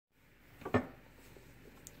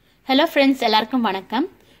Hello friends, எல்லாருக்கும் வணக்கம்.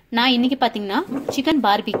 நான் இன்னைக்கு பாத்தீங்கன்னா சிக்கன்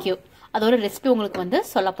பார்பிக்யூ அதோட ரெசிபி உங்களுக்கு வந்து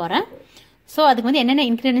சொல்லப் போறேன். சோ அதுக்கு வந்து என்னென்ன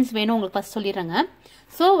இன்கிரிடியன்ட்ஸ் வேணும் உங்களுக்கு ஃபர்ஸ்ட் சொல்லிறேங்க.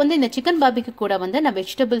 சோ வந்து இந்த சிக்கன் பார்பிக்யூ கூட வந்து நான்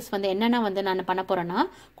வெஜிடபிள்ஸ் வந்து என்னென்ன வந்து நான் பண்ண போறேன்னா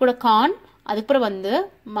கூட கார்ன், அதுக்கப்புறம் வந்து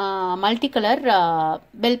மல்டி கலர்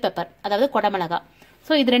பெல் பெப்பர், அதாவது கொடமிளகாய்.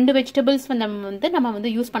 ஸோ இது ரெண்டு வெஜிடபிள்ஸ் வந்து நம்ம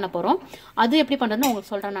வந்து யூஸ் பண்ண போகிறோம். அது எப்படி பண்ணுறதுன்னு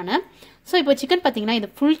உங்களுக்கு சொல்கிறேன் நான். ஸோ இப்போ சிக்கன் பார்த்தீங்கன்னா இது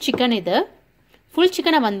ஃபுல் சிக்கன். இது ஃபுல்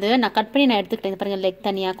சிக்கனை வந்து நான் கட் பண்ணி நான் எடுத்துக்கிட்டேன். பாருங்க, லெக்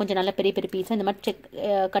தனியாக கொஞ்சம் நல்ல பெரிய பெரிய பீஸாக இந்த மாதிரி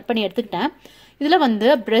கட் பண்ணி எடுத்துக்கிட்டேன். இதில் வந்து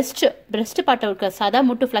பிரெஸ்ட் பாட்டை இருக்க சதா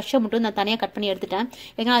முட்டு ஃப்ளஷ்ஷை மட்டும் நான் தனியாக கட் பண்ணி எடுத்துட்டேன்.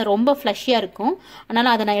 ஏன்னா அது ரொம்ப ஃப்ளஷ்ஷியாக இருக்கும்,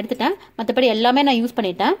 அதனால் அதை நான் எடுத்துட்டேன். மற்றபடி எல்லாமே நான் யூஸ்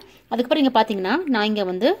பண்ணிட்டேன். அதுக்கப்புறம் இங்கே பார்த்தீங்கன்னா நான் இங்கே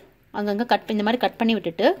வந்து அங்கங்கே இந்த மாதிரி கட் பண்ணி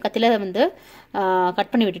விட்டுட்டு கத்தில வந்து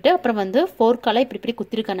கட் பண்ணி விட்டுட்டு அப்புறம் வந்து ஃபோர்க்கால இப்படி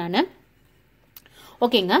குத்திருக்கேன் நான்.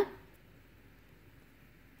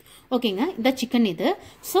 ஓகேங்க இந்த சிக்கன் இது.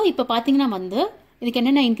 ஸோ இப்போ பார்த்தீங்கன்னா வந்து இதுக்கு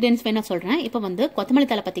என்னென்ன இன்க்ரீடியன்ஸ் வேணும் சொல்கிறேன். இப்போ வந்து கொத்தமல்லி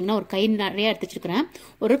தலை பார்த்தீங்கன்னா ஒரு கை நிறைய எடுத்து வச்சுருக்கிறேன்.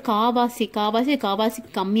 ஒரு காவாசி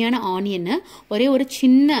கம்மியான ஆனியன்னு, ஒரே ஒரு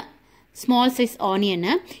சின்ன ஸ்மால் சைஸ்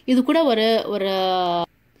ஆனியன்னு, இது கூட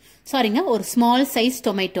ஒரு ஸ்மால் சைஸ்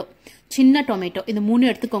டொமேட்டோ, சின்ன டொமேட்டோ, இது 3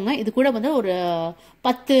 எடுத்துக்கோங்க. இது கூட வந்து ஒரு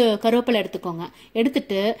 10 கருவேப்பிலை எடுத்துக்கோங்க.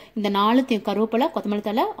 எடுத்துட்டு இந்த 4 கருவேப்பிலை, கொத்தமல்லி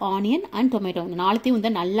தலை, ஆனியன் அண்ட் டொமேட்டோ, இந்த 4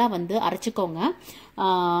 வந்து நல்லா வந்து அரைச்சிக்கோங்க.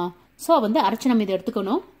 ஸோ வந்து அரைச்சி நம்ம இதை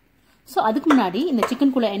எடுத்துக்கணும். ஸோ அதுக்கு முன்னாடி இந்த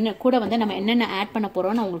சிக்கன் கூட வந்து நம்ம என்னென்ன ஆட் பண்ண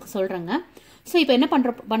போறோம்னு நான் உங்களுக்கு சொல்றேங்க. ஸோ இப்போ என்ன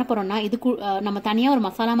பண்ண போறோம்னா இதுக்கு நம்ம தனியாக ஒரு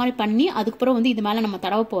மசாலா மாதிரி பண்ணி அதுக்கப்புறம் வந்து இது மேலே நம்ம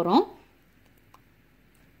தடவ போறோம்.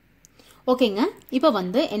 ஓகேங்க. இப்போ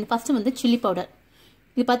வந்து ஃபர்ஸ்ட் வந்து சில்லி பவுடர்.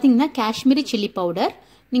 இது பார்த்தீங்கன்னா காஷ்மீரி சில்லி பவுடர்.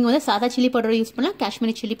 நீங்கள் வந்து சாதா சில்லி பவுடர் யூஸ் பண்ணலாம்,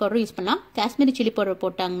 காஷ்மீரி சில்லி பவுடர் யூஸ் பண்ணலாம். காஷ்மீரி சில்லி பவுடர்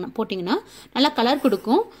போட்டிங்கன்னா நல்லா கலர்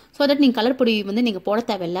கொடுக்கும். ஸோ தட் நீங்கள் கலர் பொடி வந்து நீங்கள் போட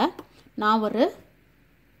தேவையில்லை. நான் ஒரு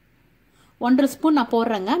 1.5 ஸ்பூன் நான்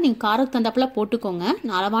போடுறேங்க. நீங்கள் காரத்துக்கு தந்தாப்புல போட்டுக்கோங்க.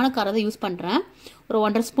 நான் அளவான காரத்தை யூஸ் பண்ணுறேன். ஒரு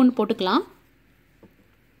 1.5 ஸ்பூன் போட்டுக்கலாம்.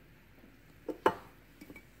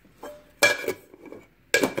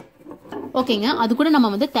 ஓகேங்க. அது கூட நம்ம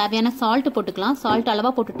வந்து தேவையான சால்ட் போட்டுக்கலாம். சால்ட்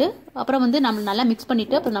அளவாக போட்டுட்டு அப்புறம் வந்து நம்ம நல்லா மிக்ஸ்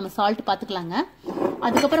பண்ணிவிட்டு அப்புறம் நம்ம சால்ட் பார்த்துக்கலாங்க.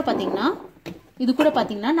 அதுக்கப்புறம் பார்த்தீங்கன்னா இது கூட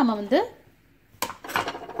பார்த்தீங்கன்னா நம்ம வந்து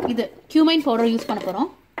இது கியூமைன் பவுடர் யூஸ் பண்ண போகிறோம்.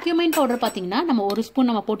 கியூமைன் பவுடர் பார்த்தீங்கன்னா நம்ம 1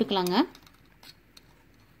 ஸ்பூன் நம்ம போட்டுக்கலாங்க.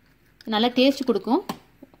 நல்லா டேஸ்ட் கொடுக்கும்.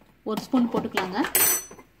 1 ஸ்பூன் போட்டுக்கலாங்க.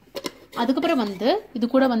 அதுக்கப்புறம் வந்து இது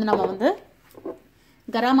கூட வந்து நம்ம வந்து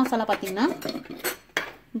கரம் மசாலா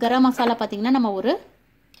பார்த்தீங்கன்னா நம்ம ஒரு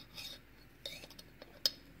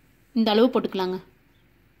இந்த அளவு போட்டுக்கலாங்க.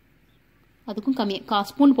 அதுக்கும் கம்மியாக 1/4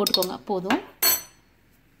 ஸ்பூன் போட்டுக்கோங்க போதும்.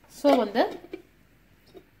 ஸோ வந்து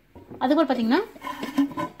அதுக்கப்புறம் பார்த்தீங்கன்னா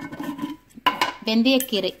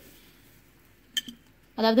வெந்தயக்கீரை,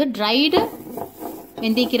 அதாவது ட்ரைடு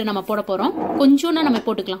வெந்தயக்கீரை நம்ம போட போகிறோம். கொஞ்சோன்னா நம்ம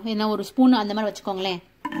போட்டுக்கலாம். ஏன்னா 1 ஸ்பூன் அந்த மாதிரி வச்சுக்கோங்களேன்.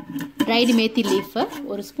 ட்ரைடு மேத்தி லீஃப்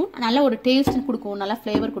 1 ஸ்பூன் நல்லா ஒரு டேஸ்ட் கொடுக்கும், நல்லா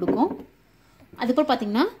ஃப்ளேவர் கொடுக்கும். அதுக்கப்புறம்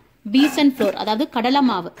பார்த்தீங்கன்னா பீசன் ஃப்ளோர், அதாவது கடலை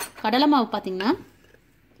மாவு பார்த்தீங்கன்னா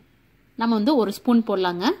நம்ம வந்து 1 ஸ்பூன்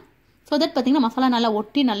போடலாங்க. ஸோ தட் பார்த்தீங்கன்னா மசாலா நல்லா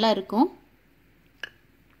ஒட்டி நல்லா இருக்கும்.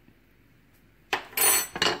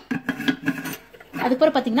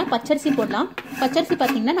 அதுக்கப்புறம் பார்த்தீங்கன்னா பச்சரிசி போடலாம். பச்சரிசி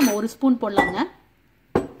பார்த்தீங்கன்னா நம்ம 1 ஸ்பூன் போடலாங்க.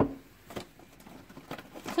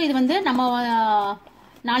 ஸோ இது வந்து நம்ம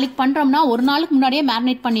நாளைக்கு பண்ணுறோம்னா ஒரு நாளுக்கு முன்னாடியே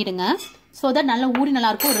மேரினேட் பண்ணிடுங்க. ஸோ தட் நல்லா ஊறி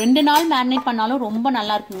நல்லாயிருக்கும். 2 நாள் மேரினேட் பண்ணாலும் ரொம்ப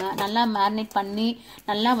நல்லா இருக்குங்க. நல்லா மேரினேட் பண்ணி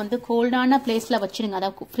நல்லா வந்து கோல்டான பிளேஸில் வச்சுருங்க.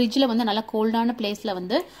 அதாவது ஃப்ரிட்ஜில் வந்து நல்லா கோல்டான பிளேஸில்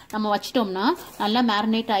வந்து நம்ம வச்சிட்டோம்னா நல்லா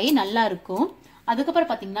மேரினேட் ஆகி நல்லா இருக்கும்.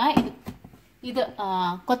 அதுக்கப்புறம் பார்த்தீங்கன்னா இது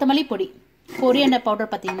கொத்தமல்லி பொடி, கொரியண்டர்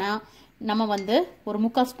பவுடர் பார்த்தீங்கன்னா நம்ம வந்து ஒரு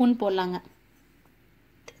 3/4 ஸ்பூன் போடலாங்க.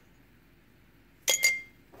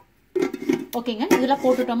 ஓகேங்க. இதெல்லாம்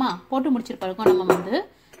போட்டுட்டோமா? போட்டு முடிச்சிருப்போம். நம்ம வந்து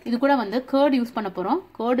இது கூட வந்து கேர்டு யூஸ் பண்ண போகிறோம்.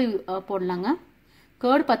 கேர்டு போடலாங்க.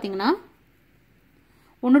 கேர்டு பார்த்தீங்கன்னா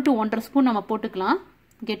 1 to 1.5 ஸ்பூன் நம்ம போட்டுக்கலாம்.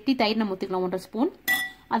 கெட்டி தயிர் நம்ம ஊற்றிக்கலாம் 1.5 ஸ்பூன்.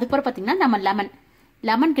 அதுக்கப்புறம் பார்த்தீங்கன்னா நம்ம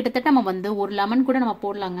லெமன் கிட்டத்தட்ட நம்ம வந்து 1 லெமன் கூட நம்ம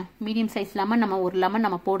போடலாங்க. மீடியம் சைஸ் லெமன் நம்ம 1 லெமன்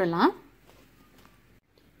நம்ம போடலாம்.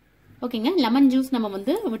 ஓகேங்க. லெமன் ஜூஸ் நம்ம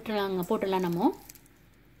வந்து போட்டுடலாம். நம்ம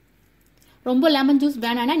ரொம்ப லெமன் ஜூஸ்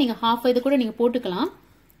வேணான்னா நீங்கள் ½ இது கூட நீங்கள் போட்டுக்கலாம்.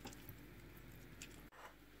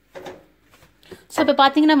 ஸோ இப்போ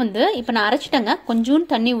பார்த்தீங்கன்னா வந்து இப்போ நான் அரைச்சிட்டேங்க. கொஞ்சோண்டு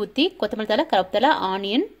தண்ணி ஊற்றி கொத்தமல்லி தலை, கருவேப்பிலை,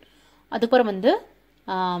 ஆனியன், அதுக்கப்புறம் வந்து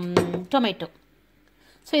டொமேட்டோ,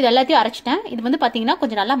 ஸோ இது எல்லாத்தையும் அரைச்சிட்டேன். இது வந்து பார்த்தீங்கன்னா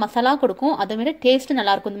கொஞ்சம் நல்லா மசாலா கொடுக்கும். அதுமாரி டேஸ்ட்டு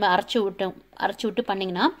நல்லாயிருக்கும். இந்த மாதிரி அரைச்சி விட்டு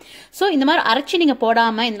பண்ணிங்கன்னா. ஸோ இந்த மாதிரி அரைச்சி நீங்கள்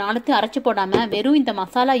போடாமல், இந்த 4 அரைச்சி போடாமல் வெறும் இந்த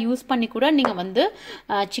மசாலா யூஸ் பண்ணி கூட நீங்கள் வந்து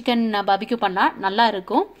சிக்கன் பார்பிக்யூ பண்ணால் நல்லா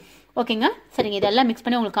இருக்கும். ஓகேங்க. சரிங்க. இதெல்லாம் மிக்ஸ்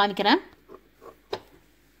பண்ணி உங்களுக்கு காமிக்கிறேன்.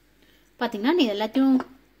 பார்த்தீங்கன்னா நீ எல்லாத்தையும்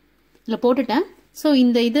இதில் போட்டுட்டேன். ஸோ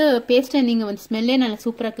இந்த இது பேஸ்ட்டை நீங்கள் வந்து ஸ்மெல்லே நல்லா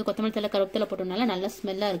சூப்பராக இருக்குது. கொத்தமல்லி தலை கருவேப்பிலை போட்டோம்னால நல்ல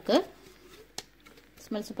ஸ்மெல்லாக இருக்குது.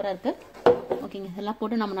 ஸ்மெல் சூப்பராக இருக்குது. ஓகேங்க, இதெல்லாம்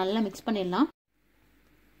போட்டு நம்ம நல்லா மிக்ஸ் பண்ணிடலாம்.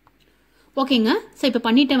 ஓகேங்க, ஸோ இப்போ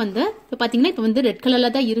பண்ணிட்டேன். வந்து இப்போ பார்த்தீங்கன்னா இப்போ வந்து ரெட்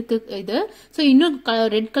கலரில் தான் இருக்குது இது. ஸோ இன்னும்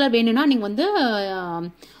ரெட் கலர் வேணும்னா நீங்கள் வந்து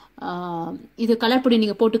இது கலர் பொடி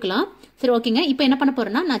நீங்கள் போட்டுக்கலாம். சரி, ஓகேங்க. இப்போ என்ன பண்ண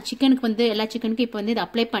போகிறேன்னா, நான் சிக்கனுக்கு வந்து எல்லா சிக்கனுக்கும் இப்போ வந்து இதை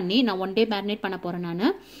அப்ளை பண்ணி நான் 1 day மேரினேட் பண்ண போகிறேன்.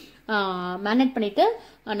 நான் மேரினேட் பண்ணிவிட்டு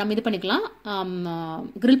நம்ம இது பண்ணிக்கலாம்,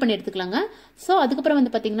 கிரில் பண்ணி எடுத்துக்கலாங்க. ஸோ அதுக்கப்புறம்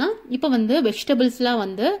வந்து பார்த்தீங்கன்னா இப்போ வந்து வெஜிடபிள்ஸ்லாம்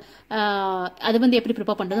வந்து அது வந்து எப்படி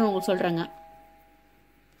ப்ரிப்பேர் பண்ணுறதுன்னு உங்களுக்கு சொல்கிறேங்க.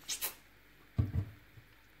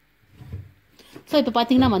 ஸோ இப்போ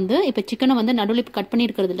பார்த்தீங்கன்னா வந்து இப்போ சிக்கனை வந்து நடுவில் இப்போ கட் பண்ணி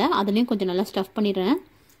இருக்கிறதுல அதுலேயும் கொஞ்சம் நல்லா ஸ்டஃப் பண்ணிடுறேன்.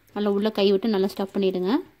 நல்லா உள்ளே கை விட்டு நல்லா ஸ்டஃப்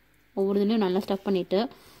பண்ணிவிடுங்க. ஒவ்வொரு இதுலேயும் நல்லா ஸ்டஃப் பண்ணிவிட்டு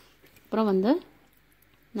அப்புறம் வந்து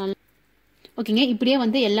நல்லா ஓகேங்க, இப்படியே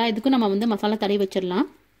வந்து எல்லா இதுக்கும் நம்ம வந்து மசாலா தடவி வச்சிடலாம்.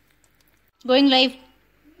 Going live.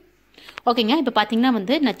 ஓகேங்க, இப்போ பார்த்தீங்கன்னா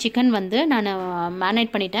வந்து நான் சிக்கன் வந்து நான்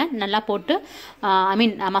மேரினேட் பண்ணிட்டேன், நல்லா போட்டு ஐ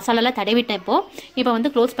மீன் மசாலாலாம் தடவிட்டேன். இப்போ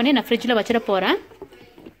வந்து க்ளோஸ் பண்ணி நான் ஃப்ரிட்ஜில் வச்சிட போகிறேன்.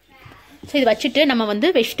 ஸோ இது வச்சுட்டு நம்ம வந்து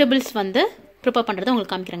வெஜிடபிள்ஸ் வந்து ப்ரிப்பேர் பண்ணுறதை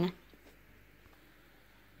உங்களுக்கு காமிக்கிறேங்க.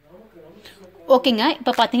 ஓகேங்க,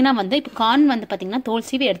 இப்போ பார்த்தீங்கன்னா வந்து இப்போ கார்ன் வந்து பார்த்தீங்கன்னா தோல்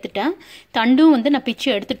சீவி எடுத்துட்டேன், தண்டும் வந்து நான் பிச்சு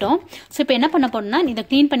எடுத்துட்டோம். ஸோ இப்போ என்ன பண்ண போறேன்னா, இதை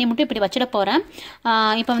க்ளீன் பண்ணி மட்டும் இப்படி வச்சிட போகிறேன்.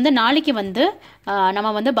 இப்போ வந்து நாளைக்கு வந்து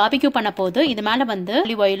நம்ம வந்து பாபிக்யூ பண்ண போது இது மேலே வந்து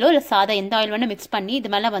ஆலிவ் ஆயிலோ இல்லை சாதா எந்த ஆயில் வேணால் மிக்ஸ் பண்ணி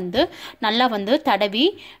இது மேலே வந்து நல்லா வந்து தடவி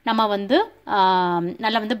நம்ம வந்து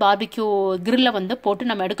நல்லா வந்து பாபிக்யூ கிரில்ல வந்து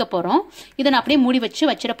போட்டு நம்ம எடுக்க போகிறோம். இதை நான் அப்படியே மூடி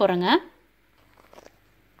வச்சிட போகிறேங்க.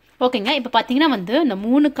 ஓகேங்க, இப்போ பார்த்தீங்கன்னா வந்து இந்த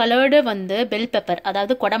 3 கலர்டு வந்து பெல் பெப்பர்,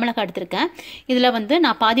 அதாவது குடமிளகாய் எடுத்திருக்கேன். இதில் வந்து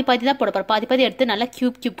நான் பாதி தான் போட போகிறேன். பாதி எடுத்து நல்லா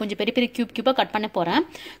கியூப் கொஞ்சம் பெரிய கியூபாக கட் பண்ண போகிறேன்.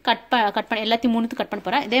 கட் பண்ண எல்லாத்தையும் 3 கட் பண்ண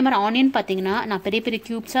போகிறேன். இதே மாதிரி ஆனியன் பார்த்தீங்கன்னா நான் பெரிய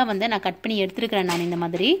கியூப்ஸாக வந்து நான் கட் பண்ணி எடுத்துருக்கிறேன். நான் இந்த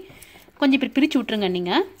மாதிரி கொஞ்சம் இப்படி பிரித்து விட்ருங்க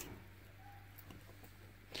நீங்கள்.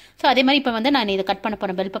 ஸோ அதே மாதிரி இப்போ வந்து நான் இதை கட் பண்ண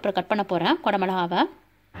போகிறேன், பெல் பெப்பரை கட் பண்ண போகிறேன், குடமிளகாவை.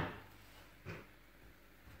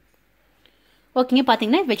 ஓகேங்க,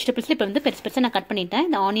 பார்த்தீங்கன்னா வெஜிடபிள்ஸில் இப்போ வந்து பெருசாக நான் கட் பண்ணிட்டேன்.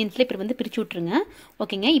 இந்த ஆனியன்ஸில் இப்போ வந்து பிரித்து விட்ருங்க.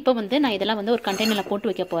 ஓகேங்க, இப்போ வந்து நான் இதெல்லாம் வந்து ஒரு கண்டெய்னரில் போட்டு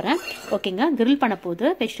வைக்க போகிறேன். ஓகேங்க, கிரில் பண்ண போது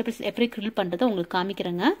வெஜிடபிள்ஸ் எப்படி கிரில் பண்ணுறது உங்களுக்கு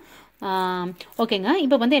காமிக்கிறேங்க. ஓகேங்க,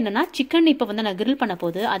 இப்போ வந்து என்னென்னா சிக்கன் இப்போ வந்து நான் கிரில் பண்ண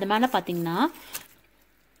போது அது மேலே பார்த்தீங்கன்னா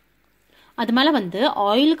அது மேலே வந்து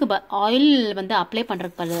ஆயில் வந்து அப்ளை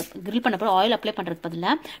பண்ணுறதுக்கு கிரில் பண்ண போது ஆயில் அப்ளை பண்ணுறதுக்கு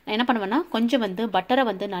பதிலாக நான் என்ன பண்ணுவேன்னா கொஞ்சம் வந்து பட்டரை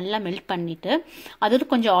வந்து நல்லா மெல்ட் பண்ணிவிட்டு அதோட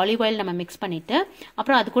கொஞ்சம் ஆலிவ் ஆயில் நம்ம மிக்ஸ் பண்ணிவிட்டு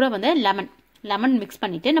அப்புறம் அது கூட வந்து லெமன் மிக்ஸ்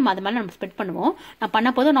பண்ணிவிட்டு நம்ம அது மேலே நம்ம ஸ்ப்ரெட் பண்ணுவோம். நான் பண்ண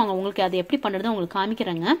போது நான் உங்களுக்கு அது எப்படி பண்ணுறது உங்களுக்கு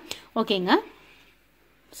காமிக்கிறேங்க. ஓகேங்க,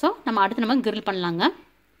 ஸோ நம்ம அடுத்து நம்ம கிரில் பண்ணலாங்க.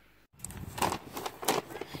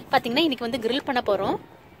 பார்த்தீங்கன்னா இன்றைக்கி வந்து கிரில் பண்ண போகிறோம்.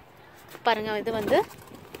 பாருங்கள், இது வந்து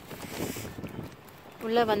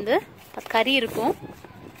உள்ளே வந்து கறி இருக்கும்,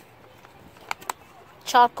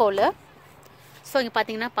 சார்கோல். ஸோ இங்கே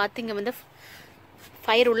பார்த்தீங்க வந்து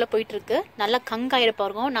ஃபயர் உள்ளே போயிட்டுருக்கு, நல்லா கங்காயிட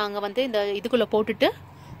பாருங்க. நாங்கள் வந்து இந்த இதுக்குள்ளே போட்டுட்டு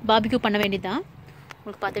பாபிக்யூ பண்ண வேண்டியதுதான்.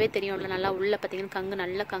 உங்களுக்கு பார்த்தாவே தெரியும்ல, நல்லா உள்ளே பார்த்தீங்கன்னா கங்கு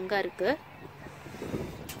நல்லா கங்காக இருக்குது.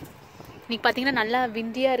 இன்னைக்கு பார்த்தீங்கன்னா நல்லா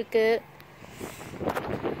விண்டியாக இருக்குது,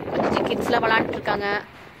 கொஞ்சம் கிட்ஸ்லாம் விளாண்டுருக்காங்க.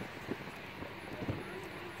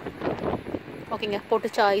 ஓகேங்க,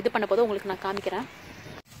 போட்டு இது பண்ண போது உங்களுக்கு நான் காமிக்கிறேன்.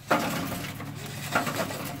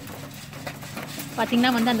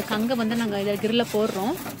 பார்த்தீங்கன்னா வந்து அந்த கங்கை வந்து நாங்கள் இதில் கிரில்ல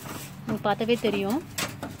போடுறோம், உங்களுக்கு பார்த்தாவே தெரியும்,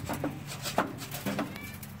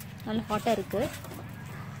 நல்லா ஹாட்டாக இருக்குது.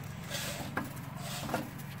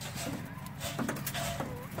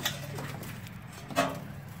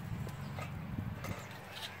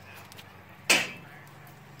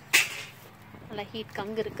 நல்லா ஹீட்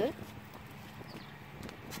கங்கு இருக்கு.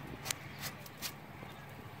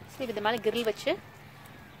 ஸோ இது மேலே கிரில் வச்சு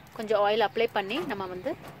கொஞ்சம் ஆயில் அப்ளை பண்ணி நம்ம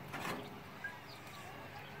வந்து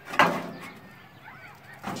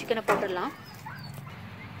சிக்கனை போட்டுடலாம்.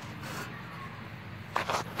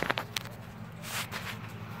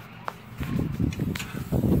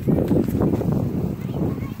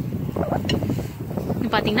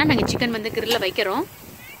 பார்த்தீங்கன்னா நாங்கள் சிக்கன் வந்து கிரில்ல வைக்கிறோம்.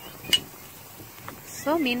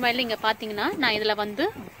 ஸோ மீன்வாயில் இங்கே பார்த்தீங்கன்னா நான் இதில் வந்து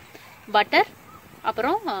பட்டர்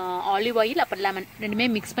அப்புறம் ஆலிவ் ஆயில் அப்புறம் லெமன் ரெண்டுமே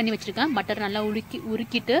மிக்ஸ் பண்ணி வச்சுருக்கேன். பட்டர் நல்லா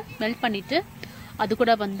உருக்கிட்டு மெல்ட் பண்ணிவிட்டு அது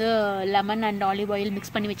கூட வந்து lemon and olive oil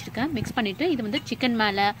mix பண்ணி வச்சுருக்கேன். மிக்ஸ் பண்ணிவிட்டு இது வந்து சிக்கன்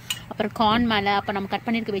மேலே அப்புறம் கார்ன் மேலே அப்புறம் நம்ம கட்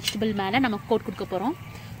பண்ணியிருக்க வெஜிடபிள் மேலே நம்ம கோட் கொடுக்க போகிறோம்.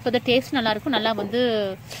 ஸோ அந்த டேஸ்ட் நல்லாயிருக்கும், நல்லா வந்து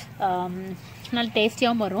நல்ல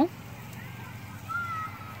டேஸ்டியாகவும் வரும்.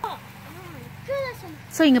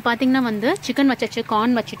 ஸோ இங்கே பார்த்தீங்கன்னா வந்து சிக்கன் வச்சாச்சு,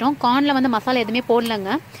 கார்ன் வச்சுட்டோம். கார்னில் வந்து மசாலா எதுவுமே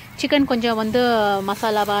போடலைங்க. சிக்கன் கொஞ்சம் வந்து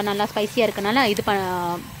மசாலாவாக நல்லா ஸ்பைஸியாக இருக்கனால இது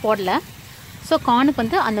போடல. ஸோ கார்னுக்கு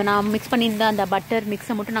வந்து அந்த நான் மிக்ஸ் பண்ணியிருந்த அந்த பட்டர்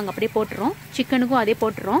மிக்ஸை மட்டும் நாங்கள் அப்படியே போட்டுறோம். சிக்கனுக்கும் அதே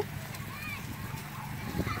போட்டுறோம்.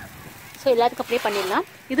 ஸோ எல்லாத்துக்கும் அப்படியே பண்ணிடலாம்.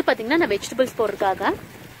 இது பார்த்தீங்கன்னா நான் வெஜிடபிள்ஸ் போடுறதுக்காக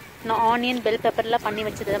நான் ஆனியன் பெல் பெப்பர்லாம் பண்ணி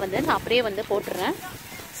வச்சதை வந்து நான் அப்படியே வந்து போட்டுடுறேன்.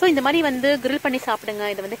 ஸோ இந்த மாதிரி வந்து கிரில் பண்ணி சாப்பிடுங்க.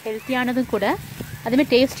 இது வந்து ஹெல்த்தியானதும் கூட,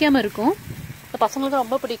 அதுமாதிரி டேஸ்டியாகவும் இருக்கும். இப்போ பசங்களுக்கு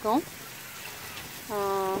ரொம்ப பிடிக்கும்.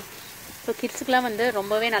 ஸோ கிட்ஸுக்கெலாம் வந்து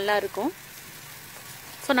ரொம்பவே நல்லா இருக்கும்.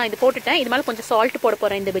 ஸோ நான் இது போட்டுட்டேன். இது மேலே கொஞ்சம் சால்ட் போட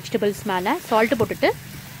போகிறேன். இந்த வெஜிடபிள்ஸ் மேலே சால்ட்டு போட்டுட்டு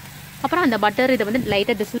அப்புறம் அந்த பட்டர் இதை வந்து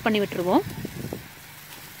லைட்டாக டிசில் பண்ணி விட்டுருவோம்.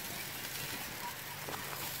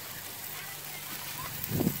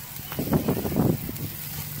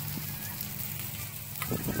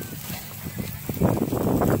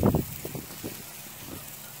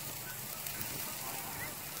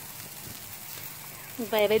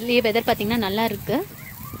 இப்போ வெளியே வெதர் பார்த்தீங்கன்னா நல்லா இருக்கு.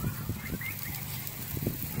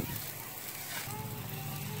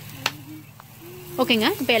 ஓகேங்க,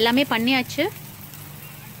 இப்போ எல்லாமே பண்ணியாச்சு.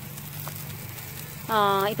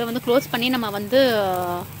 இப்போ வந்து க்ளோஸ் பண்ணி நம்ம வந்து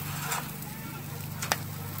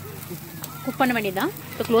குக் பண்ண வேண்டியதுதான்.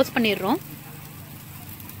 இப்போ க்ளோஸ் பண்ணிடுறோம்.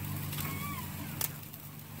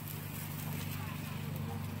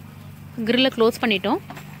 கிரில்லை க்ளோஸ் பண்ணிட்டோம்.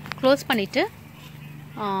 க்ளோஸ் பண்ணிவிட்டு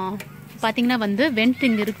பார்த்தீங்கன்னா வந்து வெண்ட்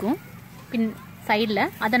இங்கே இருக்கும் பின் சைடில்,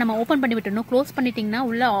 அதை நம்ம ஓப்பன் பண்ணி விட்டுடணும். க்ளோஸ் பண்ணிட்டிங்கன்னா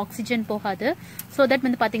உள்ளே ஆக்சிஜன் போகாது. ஸோ தட்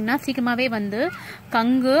வந்து பார்த்தீங்கன்னா சீக்கிரமாகவே வந்து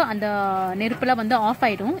கங்கு அந்த நெருப்பில் வந்து ஆஃப்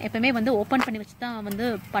ஆகிடும். எப்போவுமே வந்து ஓப்பன் பண்ணி வச்சு தான் வந்து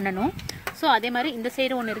பண்ணணும். ஸோ அதே மாதிரி இந்த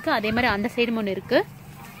சைடு ஒன்று இருக்குது, அதே மாதிரி அந்த சைடும் ஒன்று இருக்குது.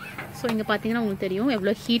 ஸோ இங்கே பார்த்தீங்கன்னா உங்களுக்கு தெரியும்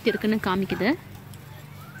எவ்வளோ ஹீட் இருக்குன்னு காமிக்குது.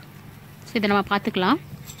 ஸோ இதை நம்ம பார்த்துக்கலாம்.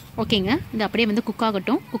 ஓகேங்க, இது அப்படியே வந்து குக்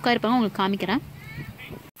ஆகட்டும். குக்காக இருப்பாங்க உங்களுக்கு காமிக்கிறேன்.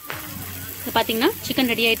 இப்போ பார்த்தீங்கன்னா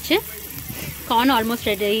சிக்கன் ரெடி ஆயிடுச்சு. கார்னும் ஆல்மோஸ்ட்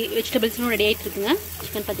ரெடி, வெஜிடபிள்ஸும் ரெடி ஆகிட்டு இருக்குங்க.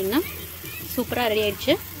 சிக்கன் பார்த்தீங்கன்னா சூப்பராக ரெடி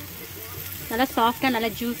ஆயிடுச்சு. நல்லா சாஃப்டாக நல்லா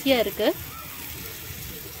ஜூஸியாக இருக்குது.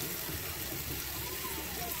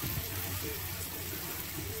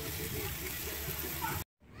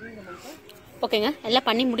 ஓகேங்க, எல்லாம்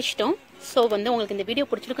பண்ணி முடிச்சிட்டோம். ஸோ வந்து உங்களுக்கு இந்த வீடியோ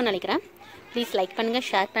பிடிச்சிருக்குன்னு நினைக்கிறேன். ப்ளீஸ் லைக் பண்ணுங்கள்,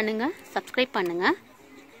 ஷேர் பண்ணுங்கள், சப்ஸ்கிரைப் பண்ணுங்கள்.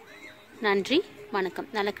 நன்றி, வணக்கம்.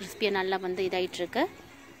 நல்லா கிறிஸ்பியாக நல்லா வந்து இதாகிட்டுருக்கு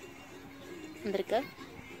வந்திருக்கு.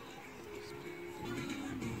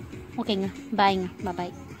 ஓகேங்க, பாய்ங்க,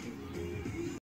 பாய்.